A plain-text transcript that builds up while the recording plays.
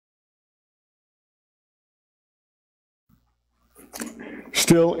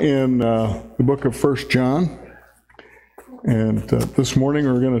Still in the book of 1 John, and this morning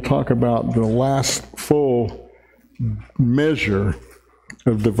we're going to talk about the last full measure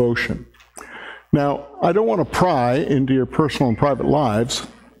of devotion. Now, I don't want to pry into your personal and private lives,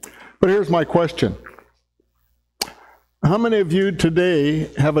 but here's my question. How many of you today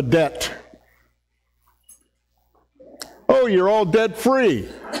have a debt? Oh, you're all debt-free.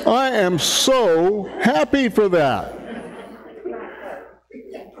 I am so happy for that.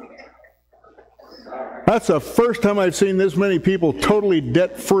 That's the first time I've seen this many people totally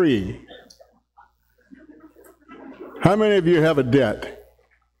debt-free. How many of you have a debt?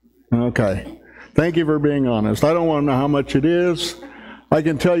 Okay. Thank you for being honest. I don't want to know how much it is. I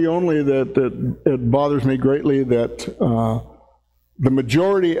can tell you only that it bothers me greatly that the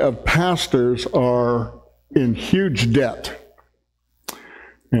majority of pastors are in huge debt.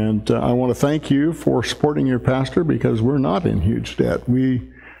 And I want to thank you for supporting your pastor because we're not in huge debt. We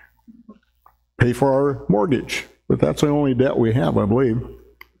pay for our mortgage, but that's the only debt we have, I believe.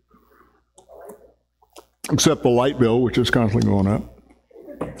 Except the light bill, which is constantly going up.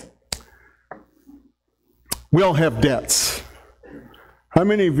 We all have debts. How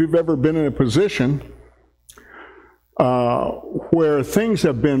many of you have ever been in a position where things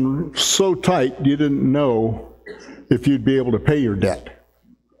have been so tight you didn't know if you'd be able to pay your debt?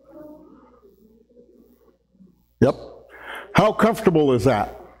 Yep. How comfortable is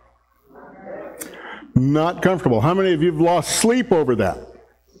that? Not comfortable. How many of you have lost sleep over that?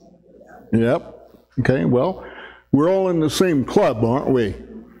 Yep. Okay, well, we're all in the same club, aren't we?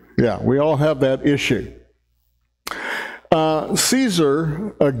 Yeah, we all have that issue.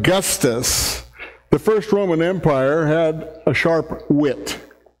 Caesar Augustus, the first Roman Empire, had a sharp wit.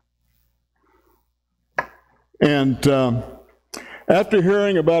 And after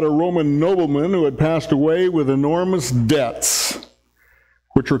hearing about a Roman nobleman who had passed away with enormous debts,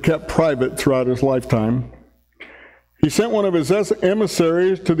 which were kept private throughout his lifetime, he sent one of his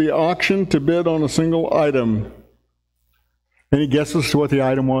emissaries to the auction to bid on a single item. Any guesses to what the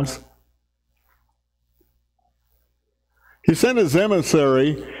item was? He sent his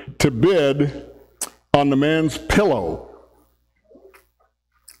emissary to bid on the man's pillow.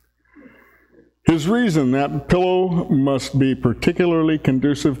 His reason, that pillow must be particularly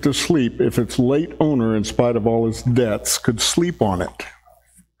conducive to sleep if its late owner, in spite of all his debts, could sleep on it.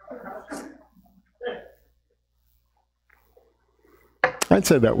 I'd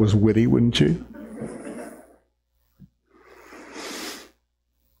say that was witty, wouldn't you?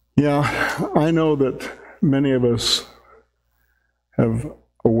 Yeah, I know that many of us have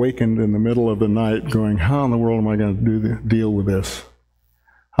awakened in the middle of the night going, how in the world am I going to deal with this?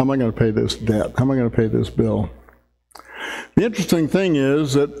 How am I going to pay this debt? How am I going to pay this bill? The interesting thing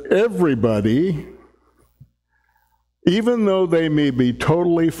is that everybody, even though they may be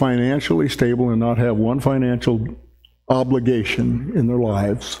totally financially stable and not have one financial obligation in their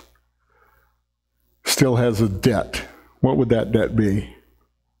lives, still has a debt. What would that debt be?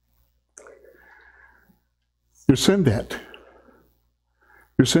 Your sin debt.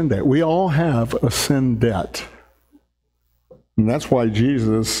 Your sin debt. We all have a sin debt. And that's why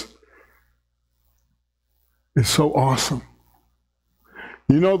Jesus is so awesome.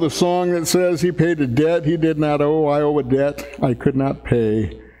 You know the song that says, he paid a debt he did not owe, I owe a debt I could not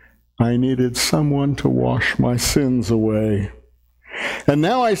pay. I needed someone to wash my sins away. And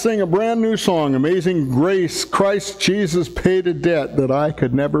now I sing a brand new song, Amazing Grace, Christ Jesus paid a debt that I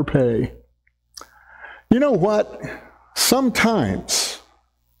could never pay. You know what? Sometimes,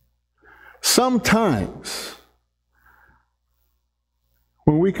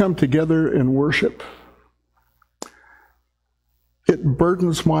 when we come together in worship, it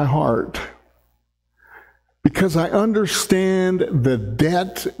burdens my heart because I understand the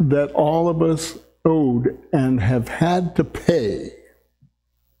debt that all of us owed and have had to pay.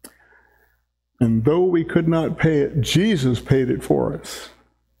 And though we could not pay it, Jesus paid it for us.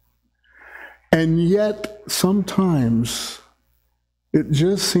 And yet, sometimes, it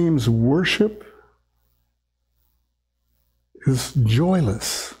just seems worship is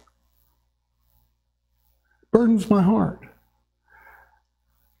joyless. Burdens my heart.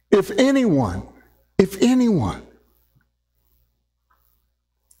 If anyone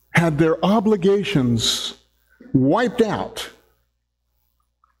had their obligations wiped out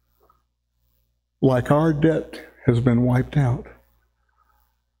like our debt has been wiped out,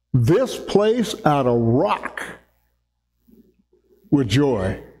 this place out of rock with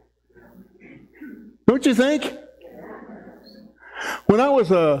joy. Don't you think? When I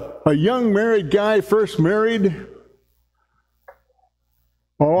was a young married guy, first married,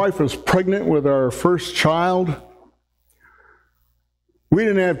 my wife was pregnant with our first child. We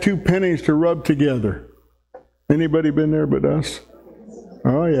didn't have 2 pennies to rub together. Anybody been there but us?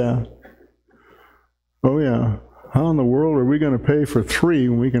 Oh, yeah. Oh, yeah. How in the world are we going to pay for 3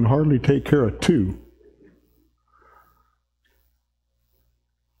 when we can hardly take care of 2?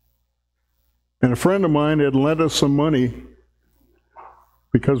 And a friend of mine had lent us some money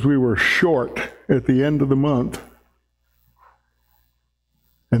because we were short at the end of the month.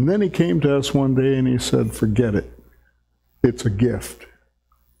 And then he came to us one day and he said, forget it. It's a gift.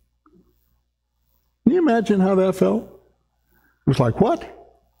 Can you imagine how that felt? It was like, what?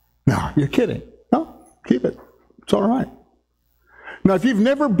 No, you're kidding. No, keep it. It's all right. Now, if you've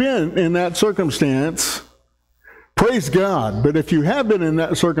never been in that circumstance, praise God. But if you have been in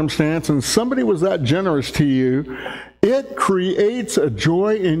that circumstance and somebody was that generous to you, it creates a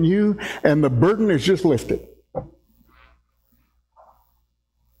joy in you and the burden is just lifted.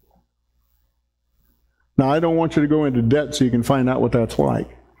 Now, I don't want you to go into debt so you can find out what that's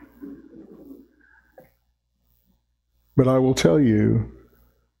like. But I will tell you,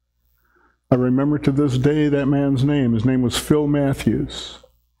 I remember to this day that man's name. His name was Phil Matthews.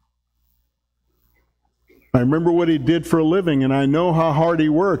 I remember what he did for a living, and I know how hard he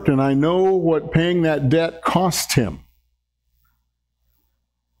worked, and I know what paying that debt cost him.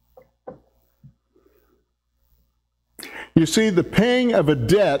 You see, the paying of a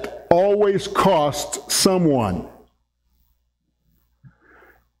debt always costs someone.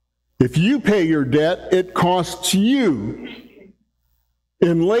 If you pay your debt, it costs you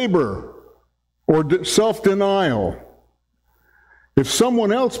in labor or self-denial. If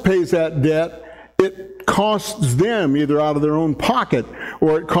someone else pays that debt, it costs them either out of their own pocket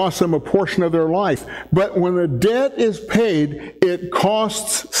or it costs them a portion of their life. But when the debt is paid, it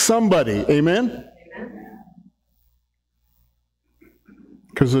costs somebody. Amen?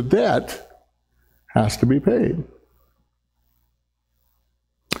 Because the debt has to be paid.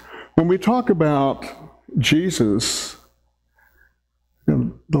 When we talk about Jesus,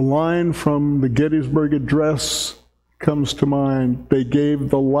 the line from the Gettysburg Address comes to mind. They gave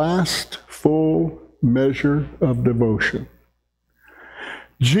the last full measure of devotion.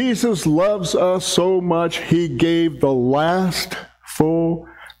 Jesus loves us so much, he gave the last full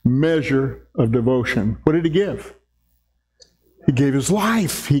measure of devotion. What did he give? He gave his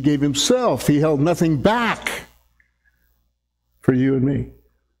life. He gave himself. He held nothing back for you and me.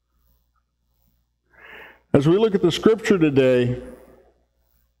 As we look at the scripture today,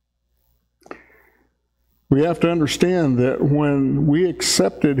 we have to understand that when we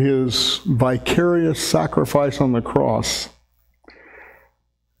accepted his vicarious sacrifice on the cross,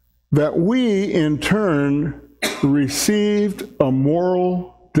 that we in turn received a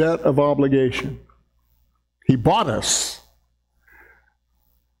moral debt of obligation. He bought us.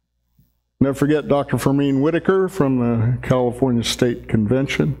 Never forget Dr. Fermine Whitaker from the California State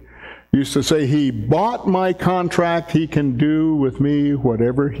Convention used to say, he bought my contract, he can do with me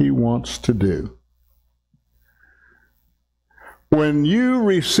whatever he wants to do. When you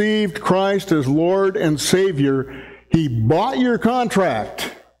received Christ as Lord and Savior, he bought your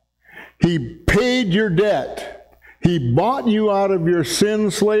contract. He paid your debt. He bought you out of your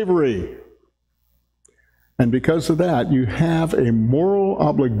sin slavery. And because of that, you have a moral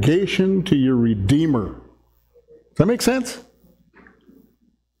obligation to your Redeemer. Does that make sense?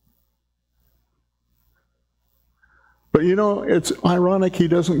 But you know, it's ironic he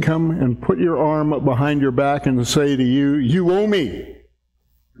doesn't come and put your arm up behind your back and say to you, you owe me.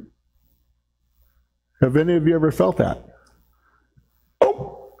 Have any of you ever felt that?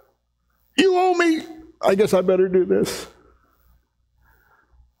 Oh, you owe me. I guess I better do this.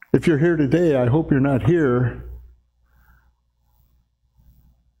 If you're here today, I hope you're not here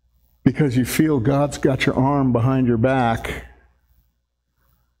because you feel God's got your arm behind your back.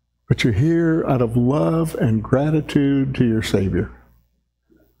 But you're here out of love and gratitude to your Savior.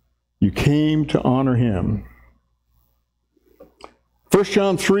 You came to honor him. 1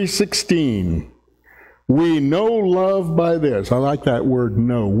 John 3:16. We know love by this. I like that word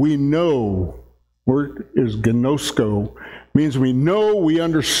know. We know. Word is gnosko. Means we know, we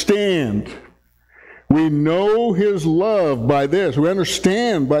understand. We know his love by this. We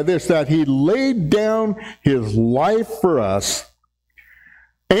understand by this that he laid down his life for us.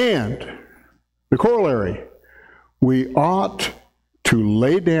 And the corollary, we ought to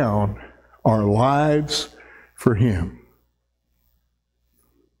lay down our lives for him.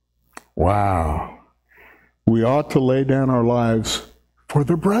 Wow. We ought to lay down our lives for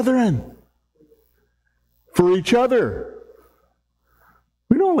the brethren, for each other.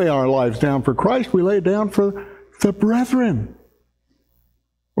 We don't lay our lives down for Christ, we lay it down for the brethren.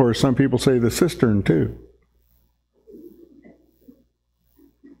 Or some people say the cistern too.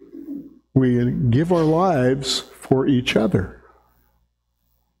 we give our lives for each other.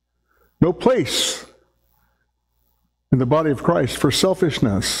 No place in the body of Christ for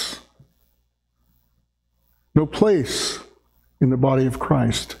selfishness. No place in the body of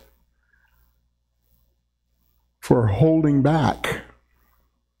Christ for holding back.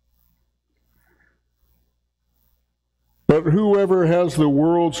 But whoever has the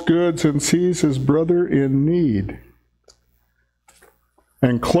world's goods and sees his brother in need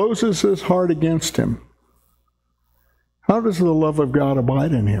and closes his heart against him, how does the love of God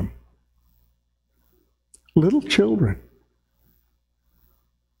abide in him? Little children.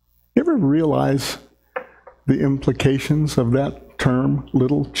 You ever realize the implications of that term,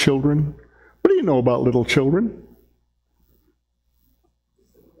 little children? What do you know about little children?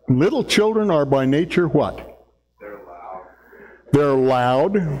 Little children are by nature what? They're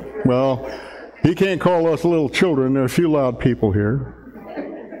loud. Well, he can't call us little children. There are a few loud people here.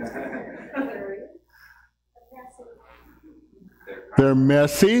 They're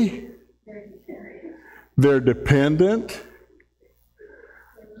messy. They're dependent.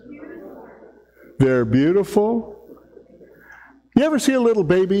 They're beautiful. You ever see a little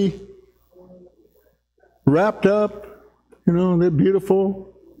baby wrapped up? You know, they're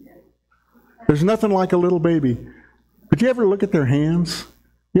beautiful. There's nothing like a little baby. But you ever look at their hands?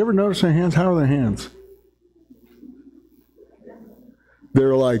 You ever notice their hands? How are their hands?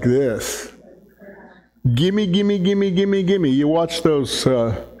 They're like this. Gimme, gimme, gimme, gimme, gimme. You watch those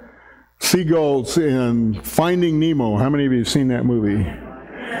seagulls in Finding Nemo. How many of you have seen that movie?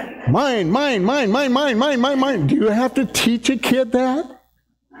 Mine, mine, mine, mine, mine, mine, mine, mine. Do you have to teach a kid that?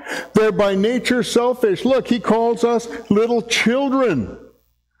 They're by nature selfish. Look, he calls us little children.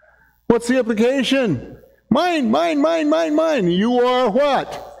 What's the implication? Mine, mine, mine, mine, mine. You are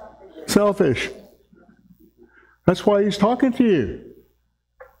what? Selfish. That's why he's talking to you.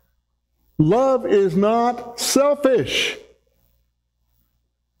 Love is not selfish.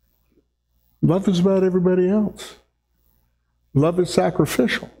 Love is about everybody else. Love is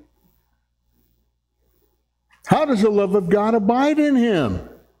sacrificial. How does the love of God abide in him?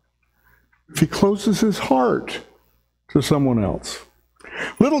 If he closes his heart to someone else.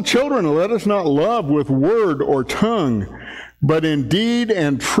 Little children, let us not love with word or tongue, but in deed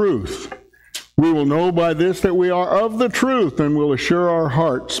and truth. We will know by this that we are of the truth, and will assure our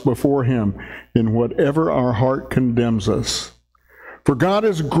hearts before him in whatever our heart condemns us. For God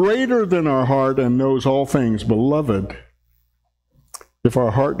is greater than our heart and knows all things. Beloved, if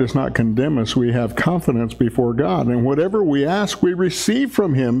our heart does not condemn us, we have confidence before God, and whatever we ask, we receive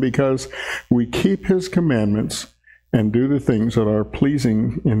from him, because we keep his commandments and do the things that are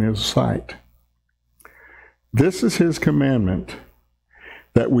pleasing in his sight. This is his commandment,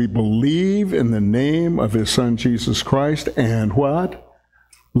 that we believe in the name of his Son Jesus Christ, and what?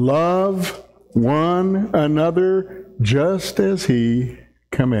 Love one another just as he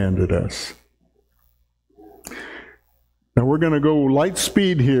commanded us. Now we're going to go light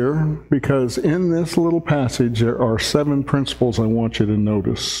speed here, because in this little passage there are 7 principles I want you to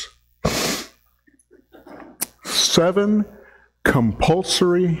notice. 7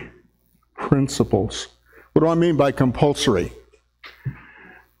 compulsory principles. What do I mean by compulsory?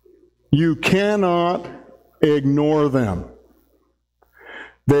 You cannot ignore them.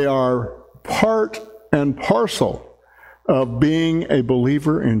 They are part and parcel of being a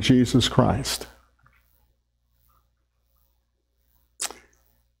believer in Jesus Christ.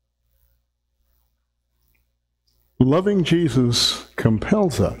 Loving Jesus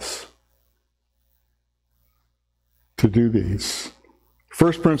compels us to do these.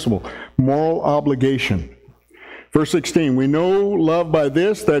 First principle, moral obligation. Verse 16, we know love by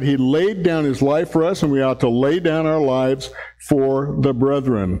this, that he laid down his life for us, and we ought to lay down our lives for the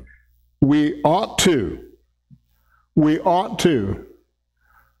brethren. We ought to. We ought to.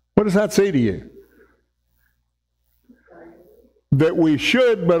 What does that say to you? That we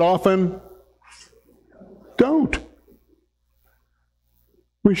should, but often don't.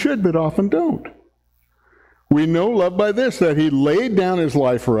 We should, but often don't. We know love by this, that he laid down his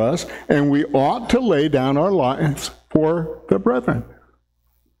life for us, and we ought to lay down our lives for the brethren.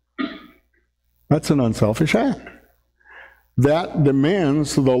 That's an unselfish act. That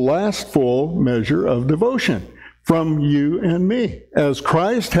demands the last full measure of devotion from you and me. As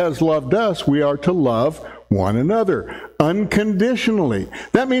Christ has loved us, we are to love one another unconditionally.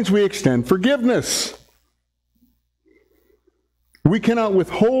 That means we extend forgiveness. We cannot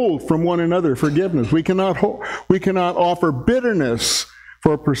withhold from one another forgiveness. We cannot offer bitterness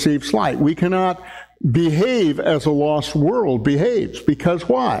for a perceived slight. We cannot behave as a lost world behaves. Because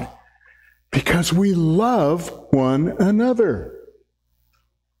why? Because we love one another.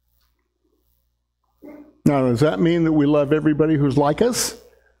 Now, does that mean that we love everybody who's like us,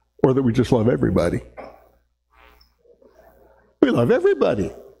 or that we just love everybody? We love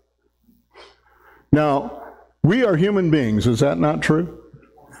everybody. Now, we are human beings. Is that not true?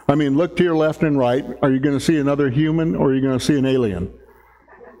 I mean, look to your left and right. Are you going to see another human, or are you going to see an alien?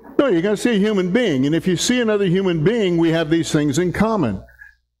 No, you're going to see a human being. And if you see another human being, we have these things in common.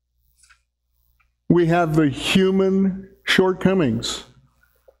 We have the human shortcomings.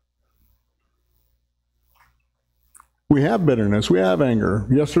 We have bitterness. We have anger.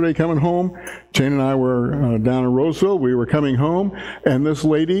 Yesterday coming home, Jane and I were down in Roseville. We were coming home, and this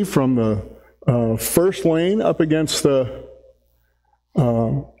lady from the first lane up against the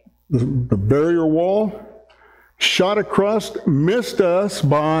barrier wall shot across, missed us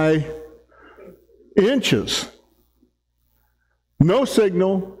by inches. No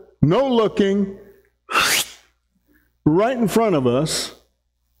signal, no looking, right in front of us.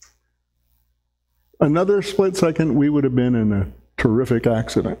 Another split second, we would have been in a terrific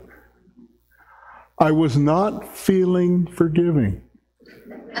accident. I was not feeling forgiving.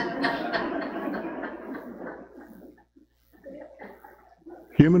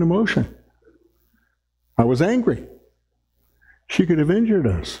 Human emotion. I was angry. She could have injured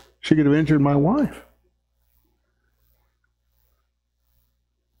us. She could have injured my wife.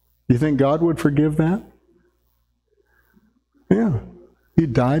 You think God would forgive that? Yeah. He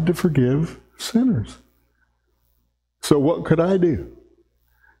died to forgive sinners. So what could I do?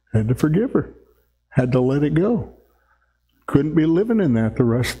 Had to forgive her. Had to let it go. Couldn't be living in that the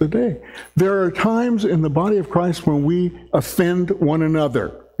rest of the day. There are times in the body of Christ when we offend one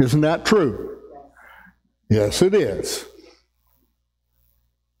another. Isn't that true? Yes, it is.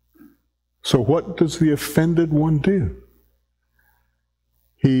 So what does the offended one do?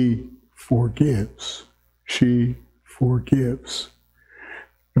 He forgives. She forgives.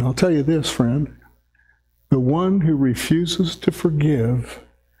 And I'll tell you this, friend, the one who refuses to forgive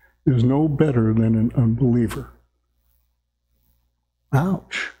is no better than an unbeliever.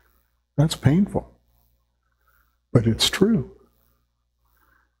 Ouch. That's painful. But it's true.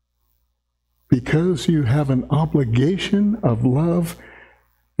 Because you have an obligation of love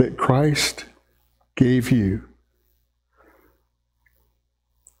that Christ gave you.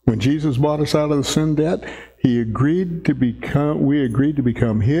 When Jesus bought us out of the sin debt, we agreed to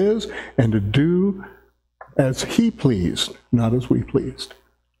become His and to do as He pleased, not as we pleased.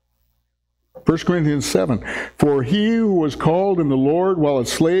 1 Corinthians 7, for he who was called in the Lord while a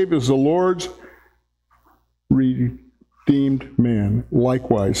slave is the Lord's redeemed man.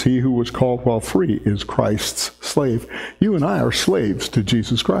 Likewise, he who was called while free is Christ's slave. You and I are slaves to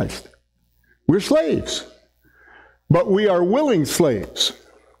Jesus Christ. We're slaves, but we are willing slaves.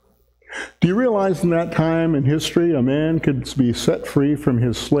 Do you realize in that time in history, a man could be set free from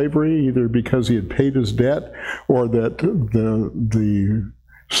his slavery either because he had paid his debt or that the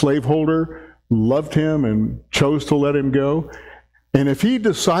slaveholder loved him and chose to let him go? And if he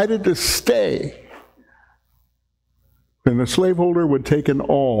decided to stay, then the slaveholder would take an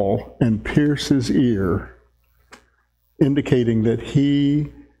awl and pierce his ear, indicating that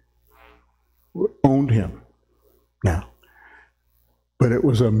he owned him now. But it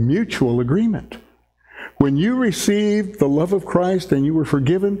was a mutual agreement. When you received the love of Christ and you were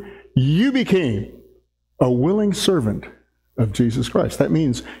forgiven, you became a willing servant of Jesus Christ. That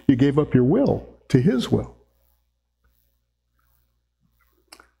means you gave up your will to His will.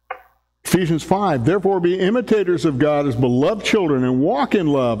 Ephesians 5, therefore be imitators of God as beloved children and walk in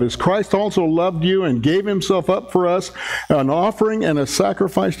love as Christ also loved you and gave Himself up for us, an offering and a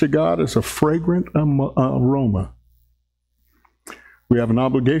sacrifice to God as a fragrant aroma. We have an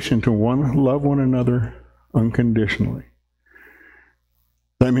obligation to love one another unconditionally.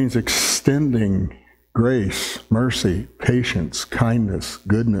 That means extending grace, mercy, patience, kindness,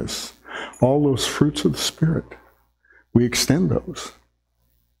 goodness, all those fruits of the Spirit. We extend those.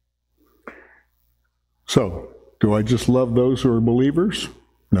 So, do I just love those who are believers?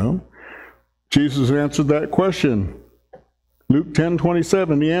 No. Jesus answered that question. Luke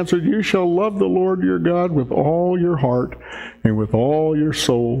 10:27, He answered, you shall love the Lord your God with all your heart and with all your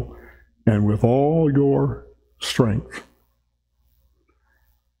soul and with all your strength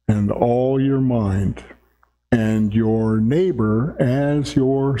and all your mind and your neighbor as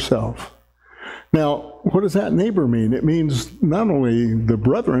yourself. Now, what does that neighbor mean? It means not only the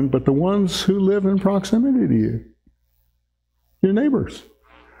brethren, but the ones who live in proximity to you. Your neighbors,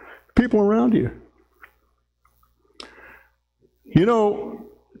 people around you. You know,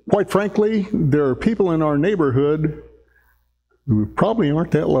 quite frankly, there are people in our neighborhood who probably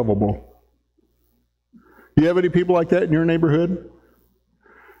aren't that lovable. You have any people like that in your neighborhood?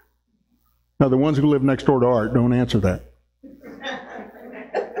 Now, the ones who live next door to Art, don't answer that.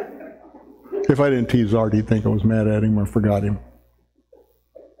 If I didn't tease Art, he'd think I was mad at him or forgot him.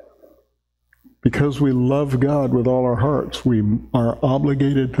 Because we love God with all our hearts, we are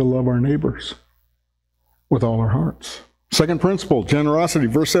obligated to love our neighbors with all our hearts. Second principle, generosity,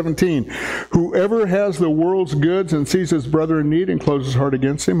 verse 17. Whoever has the world's goods and sees his brother in need and closes his heart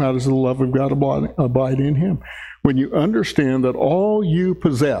against him, how does the love of God abide in him? When you understand that all you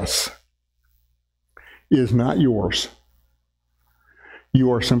possess is not yours,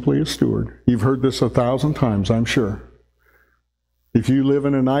 you are simply a steward. You've heard this 1,000 times, I'm sure. If you live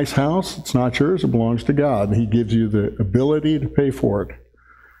in a nice house, it's not yours, it belongs to God. He gives you the ability to pay for it.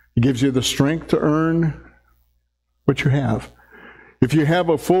 He gives you the strength to earn what you have. If you have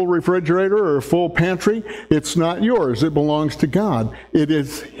a full refrigerator or a full pantry, it's not yours, it belongs to God. It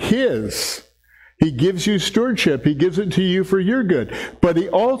is His. He gives you stewardship. He gives it to you for your good. But He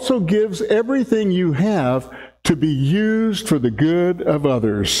also gives everything you have to be used for the good of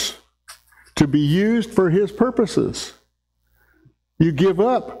others, to be used for His purposes. You give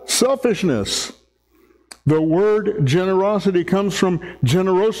up selfishness. The word generosity comes from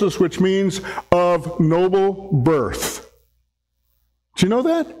generosus, which means of noble birth. Do you know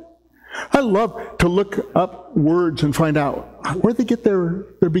that? I love to look up words and find out where they get their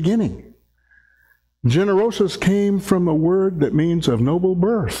beginning. Generosus came from a word that means of noble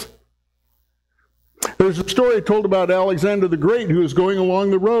birth. There's a story told about Alexander the Great who is going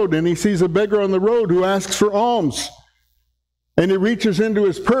along the road, and he sees a beggar on the road who asks for alms. And he reaches into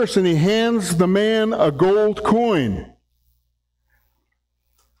his purse and he hands the man a gold coin.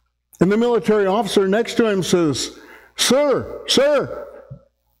 And the military officer next to him says, Sir,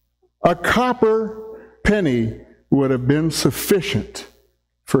 a copper penny would have been sufficient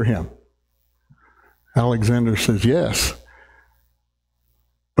for him. Alexander says, yes,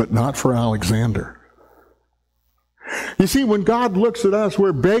 but not for Alexander. You see, when God looks at us,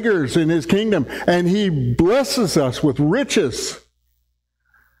 we're beggars in His kingdom, and He blesses us with riches.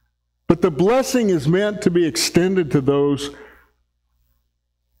 But the blessing is meant to be extended to those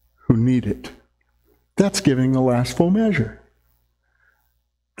who need it. That's giving the last full measure.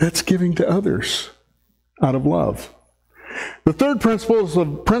 That's giving to others out of love. The third principle is the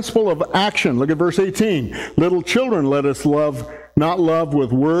principle of action. Look at verse 18. Little children, let us not love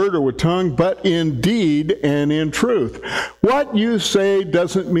with word or with tongue, but in deed and in truth. What you say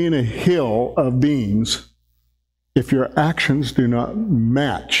doesn't mean a hill of beans if your actions do not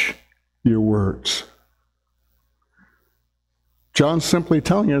match your words. John's simply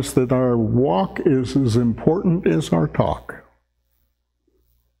telling us that our walk is as important as our talk.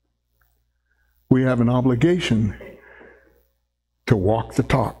 We have an obligation to walk the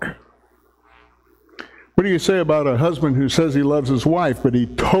talk. What do you say about a husband who says he loves his wife, but he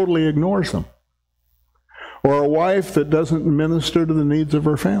totally ignores them? Or a wife that doesn't minister to the needs of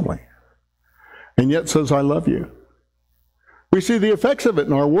her family, and yet says, I love you? We see the effects of it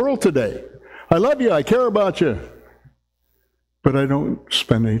in our world today. I love you, I care about you, but I don't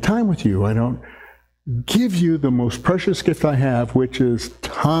spend any time with you. I don't give you the most precious gift I have, which is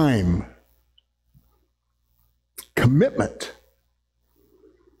time. Commitment.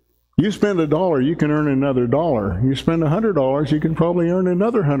 You spend $1, you can earn another $1. You spend $100, you can probably earn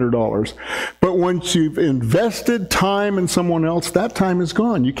another $100. But once you've invested time in someone else, that time is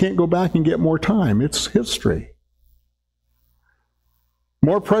gone. You can't go back and get more time. It's history.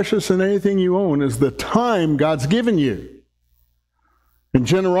 More precious than anything you own is the time God's given you. And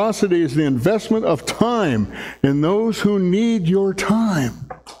generosity is the investment of time in those who need your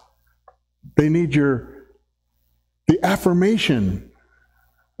time. They need the affirmation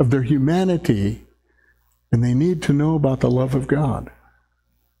of their humanity, and they need to know about the love of God.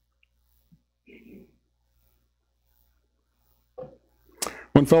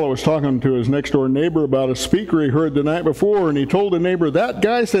 One fellow was talking to his next door neighbor about a speaker he heard the night before, and he told the neighbor, that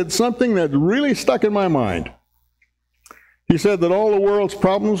guy said something that really stuck in my mind. He said that all the world's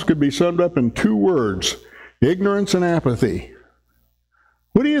problems could be summed up in 2 words, ignorance and apathy.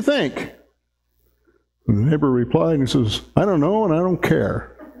 What do you think? And the neighbor replied, and he says, I don't know and I don't care.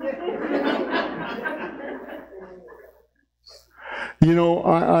 You know,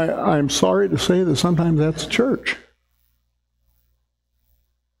 I'm sorry to say that sometimes that's church.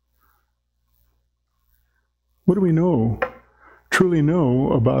 What do we truly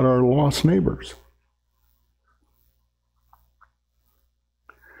know about our lost neighbors?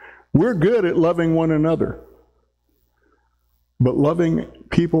 We're good at loving one another, but loving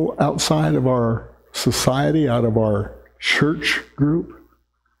people outside of our society, out of our church group,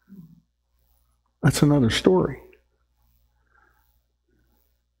 that's another story.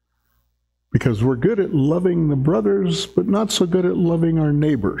 Because we're good at loving the brothers, but not so good at loving our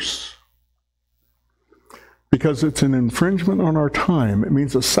neighbors. Because it's an infringement on our time. It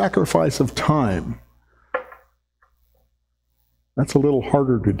means a sacrifice of time. That's a little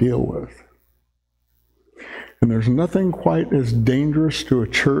harder to deal with. And there's nothing quite as dangerous to a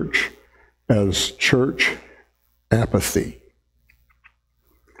church as church apathy.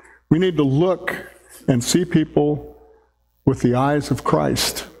 We need to look and see people with the eyes of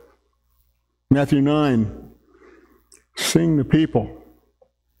Christ. Matthew 9, seeing the people,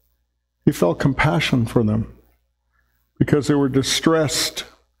 he felt compassion for them because they were distressed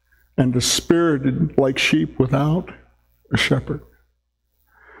and dispirited like sheep without a shepherd.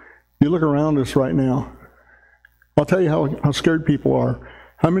 You look around us right now, I'll tell you how scared people are.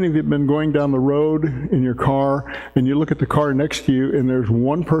 How many of you have been going down the road in your car and you look at the car next to you and there's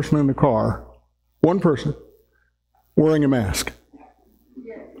one person in the car, one person, wearing a mask?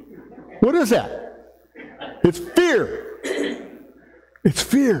 What is that? It's fear. It's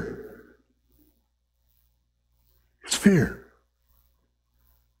fear. It's fear.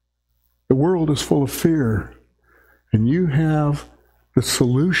 The world is full of fear, and you have the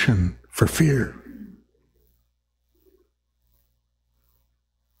solution for fear.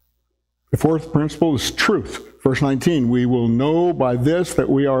 The fourth principle is truth. Verse 19, we will know by this that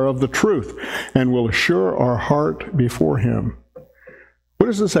we are of the truth, and will assure our heart before him. What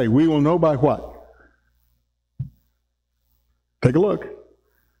does it say? We will know by what? Take a look.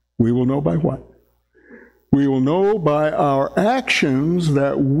 We will know by what? We will know by our actions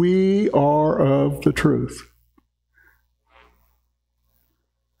that we are of the truth.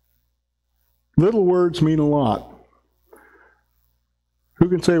 Little words mean a lot. Who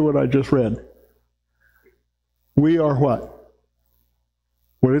can say what I just read? We are what?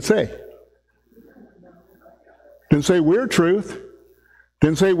 What did it say? Didn't say we're truth.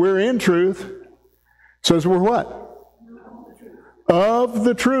 Didn't say we're in truth. It says we're what? Of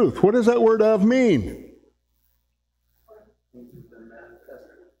the truth. What does that word of mean?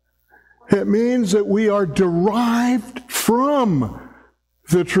 It means that we are derived from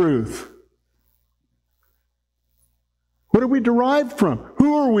the truth. What are we derived from?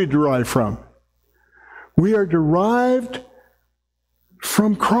 Who are we derived from? We are derived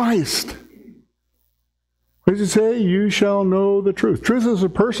from Christ. What does it say? You shall know the truth. Truth is a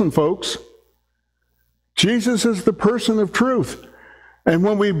person, folks. Jesus is the person of truth. And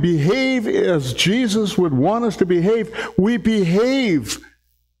when we behave as Jesus would want us to behave, we behave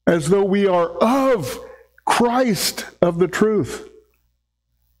as though we are of Christ, of the truth.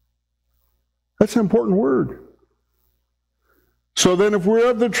 That's an important word. So then if we're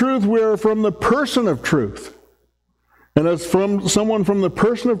of the truth, we are from the person of truth. And as from someone from the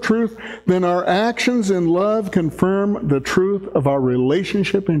person of truth, then our actions in love confirm the truth of our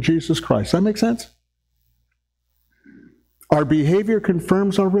relationship in Jesus Christ. That make sense? Our behavior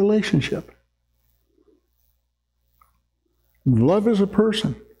confirms our relationship. Love is a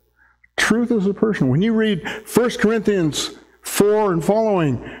person. Truth is a person. When you read 1 Corinthians 4 and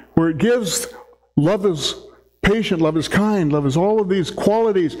following, where it gives love is patient, love is kind, love is all of these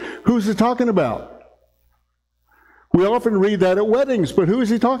qualities, who's it talking about? We often read that at weddings, but who is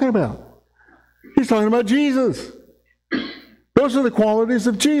he talking about? He's talking about Jesus. Those are the qualities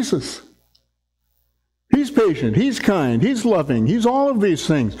of Jesus. He's patient, he's kind, he's loving, he's all of these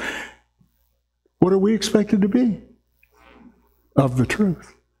things. What are we expected to be? Of the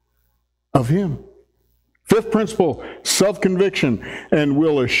truth. Of him. Fifth principle, self-conviction. And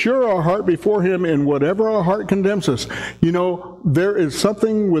we'll assure our heart before him in whatever our heart condemns us. You know, there is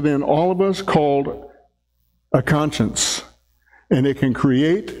something within all of us called a conscience. And it can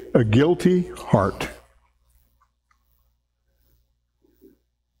create a guilty heart.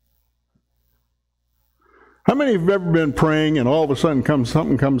 How many of you have ever been praying and all of a sudden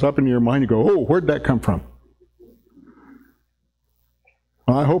something comes up in your mind, you go, oh, where'd that come from?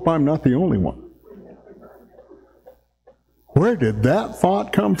 I hope I'm not the only one. Where did that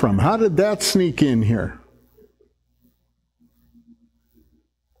thought come from? How did that sneak in here?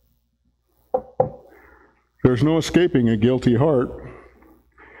 There's no escaping a guilty heart.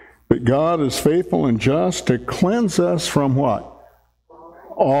 But God is faithful and just to cleanse us from what?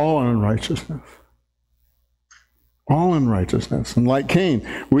 All unrighteousness. All unrighteousness. And like Cain,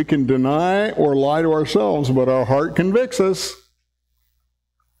 we can deny or lie to ourselves, but our heart convicts us.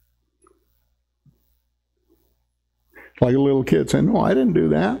 Like a little kid saying, no, I didn't do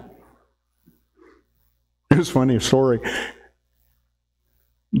that. It was a funny story.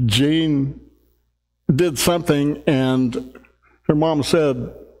 Jane did something and her mom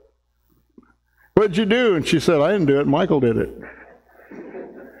said, what'd you do? And she said, I didn't do it, Michael did it.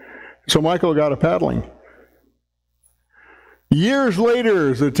 So Michael got a paddling. Years later,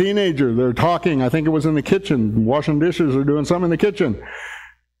 as a teenager, they're talking, I think it was in the kitchen, washing dishes or doing something in the kitchen.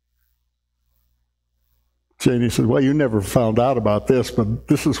 Janie said, well, you never found out about this, but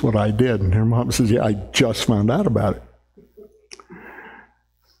this is what I did. And her mom says, yeah, I just found out about it.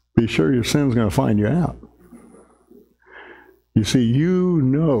 Be sure your sin's going to find you out. You see, you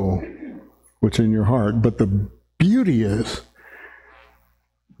know what's in your heart, but the beauty is,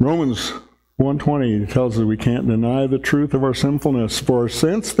 Romans 1:20 tells us we can't deny the truth of our sinfulness. For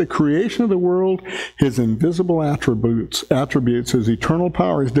since the creation of the world, his invisible attributes, his eternal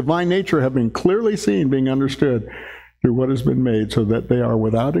power, his divine nature have been clearly seen, being understood through what has been made, so that they are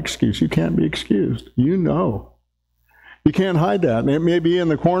without excuse. You can't be excused. You know. You can't hide that. And it may be in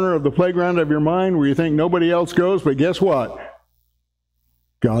the corner of the playground of your mind where you think nobody else goes, but guess what?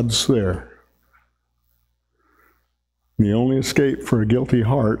 God's there. The only escape for a guilty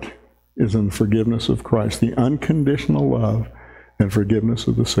heart is in the forgiveness of Christ, the unconditional love and forgiveness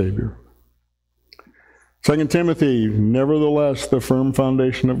of the Savior. 2 Timothy, nevertheless, the firm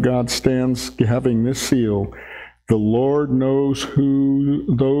foundation of God stands, having this seal: the Lord knows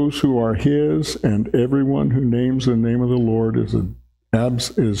those who are his, and everyone who names the name of the Lord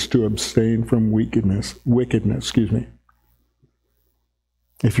is to abstain from wickedness.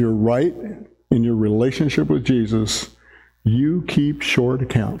 If you're right in your relationship with Jesus, you keep short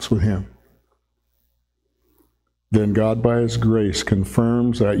accounts with him. Then God, by his grace,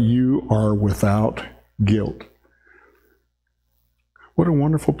 confirms that you are without guilt. What a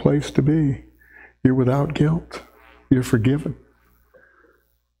wonderful place to be. You're without guilt. You're forgiven.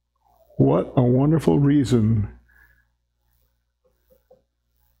 What a wonderful reason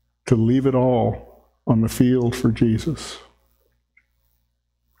to leave it all on the field for Jesus.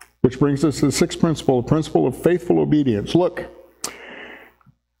 Which brings us to the sixth principle, the principle of faithful obedience. Look,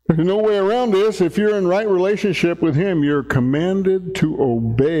 there's no way around this. If you're in right relationship with him, you're commanded to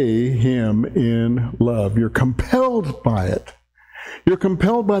obey him in love. You're compelled by it. You're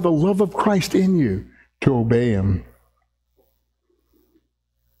compelled by the love of Christ in you to obey him.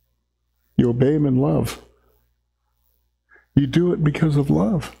 You obey him in love. You do it because of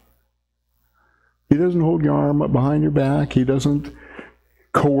love. He doesn't hold your arm up behind your back. He doesn't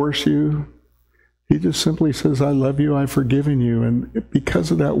coerce you. He just simply says, I love you, I've forgiven you. And because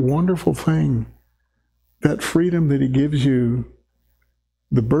of that wonderful thing, that freedom that he gives you,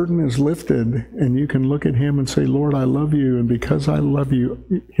 the burden is lifted, and you can look at him and say, Lord, I love you, and because I love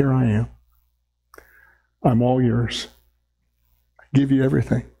you, here I am. I'm all yours. I give you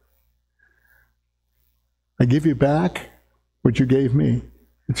everything. I give you back what you gave me.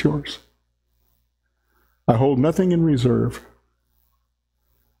 It's yours. I hold nothing in reserve.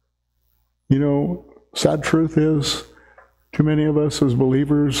 You know, sad truth is, too many of us as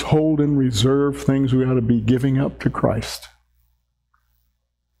believers hold in reserve things we ought to be giving up to Christ.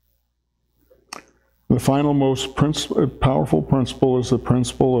 The final, most powerful principle is the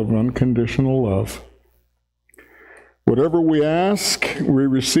principle of unconditional love. Whatever we ask, we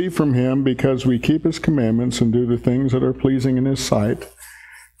receive from him because we keep his commandments and do the things that are pleasing in his sight.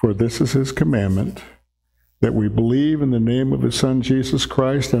 For this is his commandment, that we believe in the name of his Son, Jesus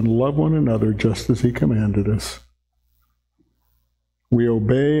Christ, and love one another just as he commanded us. We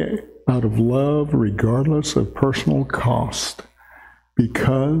obey out of love regardless of personal cost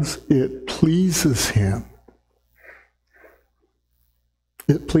because it pleases him.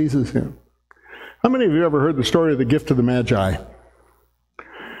 It pleases him. How many of you ever heard the story of the gift of the Magi? You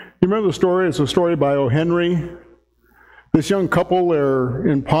remember the story? It's a story by O. Henry. This young couple, they're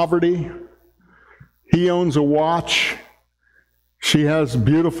in poverty. He owns a watch. She has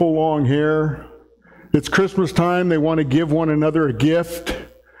beautiful long hair. It's Christmas time. They want to give one another a gift.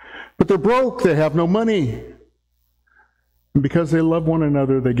 But they're broke. They have no money. And because they love one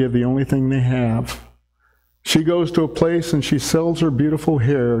another, they give the only thing they have. She goes to a place and she sells her beautiful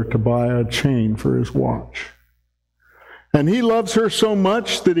hair to buy a chain for his watch. And he loves her so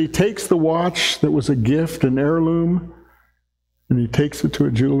much that he takes the watch that was a gift, an heirloom, and he takes it to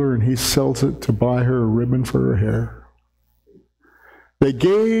a jeweler and he sells it to buy her a ribbon for her hair. They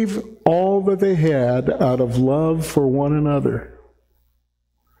gave all that they had out of love for one another.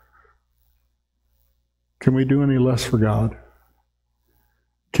 Can we do any less for God?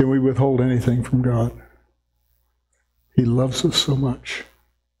 Can we withhold anything from God? He loves us so much.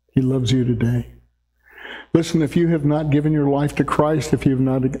 He loves you today. Listen, if you have not given your life to Christ, if you have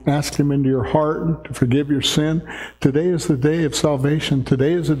not asked him into your heart to forgive your sin, today is the day of salvation.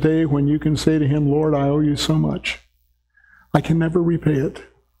 Today is the day when you can say to him, Lord, I owe you so much. I can never repay it.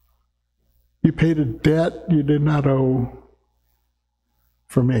 You paid a debt you did not owe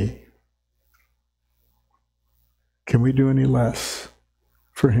for me. Can we do any less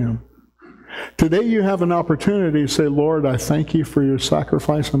for him? Today you have an opportunity to say, Lord, I thank you for your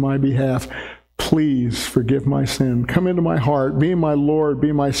sacrifice on my behalf. Please forgive my sin. Come into my heart. Be my Lord.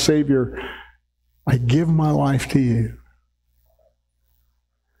 Be my Savior. I give my life to you.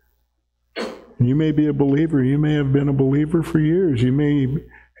 You may be a believer. You may have been a believer for years. You may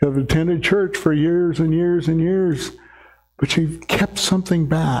have attended church for years and years and years, but you've kept something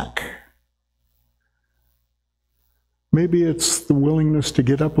back. Maybe it's the willingness to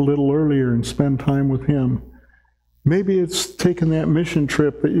get up a little earlier and spend time with him. Maybe it's taking that mission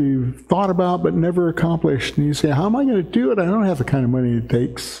trip that you've thought about but never accomplished. And you say, how am I going to do it? I don't have the kind of money it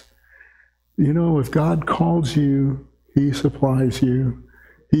takes. You know, if God calls you, he supplies you.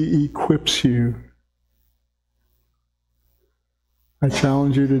 He equips you. I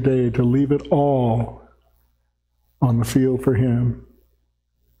challenge you today to leave it all on the field for him.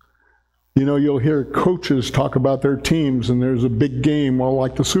 You know, you'll hear coaches talk about their teams, and there's a big game, well,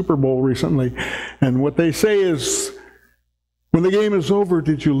 like the Super Bowl recently, and what they say is, when the game is over,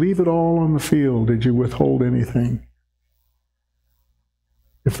 did you leave it all on the field? Did you withhold anything?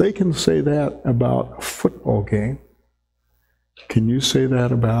 If they can say that about a football game, can you say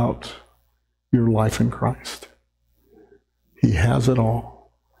that about your life in Christ? He has it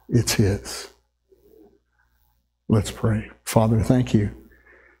all. It's his. Let's pray. Father, thank you.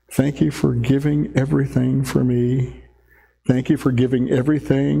 Thank you for giving everything for me. Thank you for giving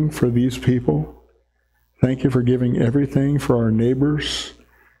everything for these people. Thank you for giving everything for our neighbors,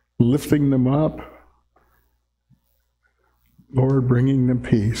 lifting them up. Lord, bringing them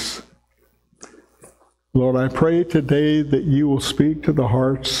peace. Lord, I pray today that you will speak to the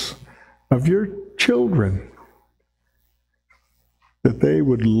hearts of your children, that they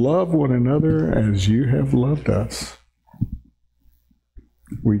would love one another as you have loved us.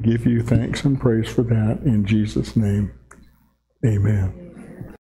 We give you thanks and praise for that in Jesus' name. Amen.